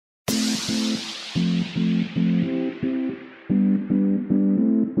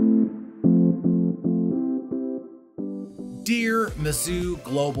Mizzou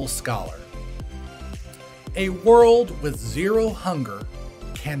Global Scholar. A world with zero hunger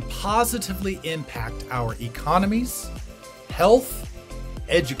can positively impact our economies, health,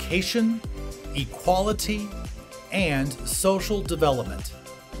 education, equality, and social development.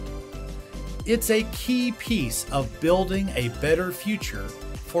 It's a key piece of building a better future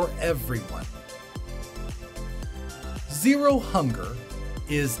for everyone. Zero hunger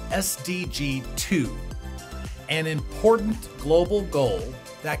is SDG 2, an important global goal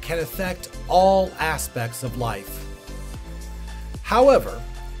that can affect all aspects of life. However,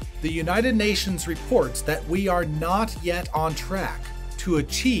 the United Nations reports that we are not yet on track to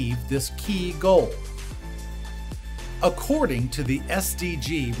achieve this key goal. According to the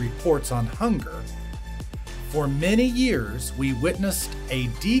SDG reports on hunger, for many years we witnessed a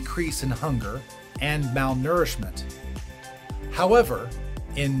decrease in hunger and malnourishment. However,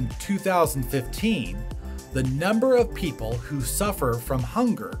 in 2015, the number of people who suffer from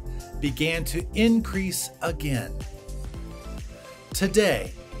hunger began to increase again.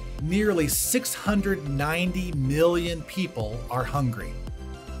 Today, nearly 690 million people are hungry.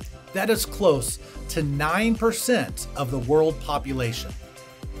 That is close to 9% of the world population.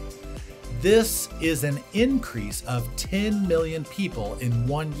 This is an increase of 10 million people in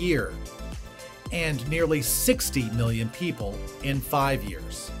 1 year and nearly 60 million people in 5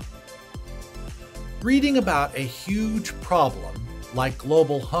 years. Reading about a huge problem like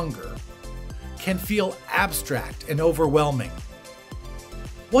global hunger can feel abstract and overwhelming.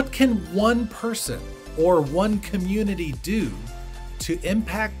 What can one person or one community do to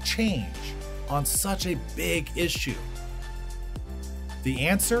impact change on such a big issue? The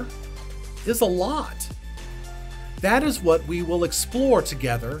answer is a lot. That is what we will explore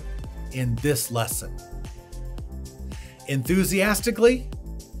together in this lesson. Enthusiastically,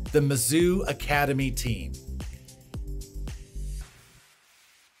 the Mizzou Academy team.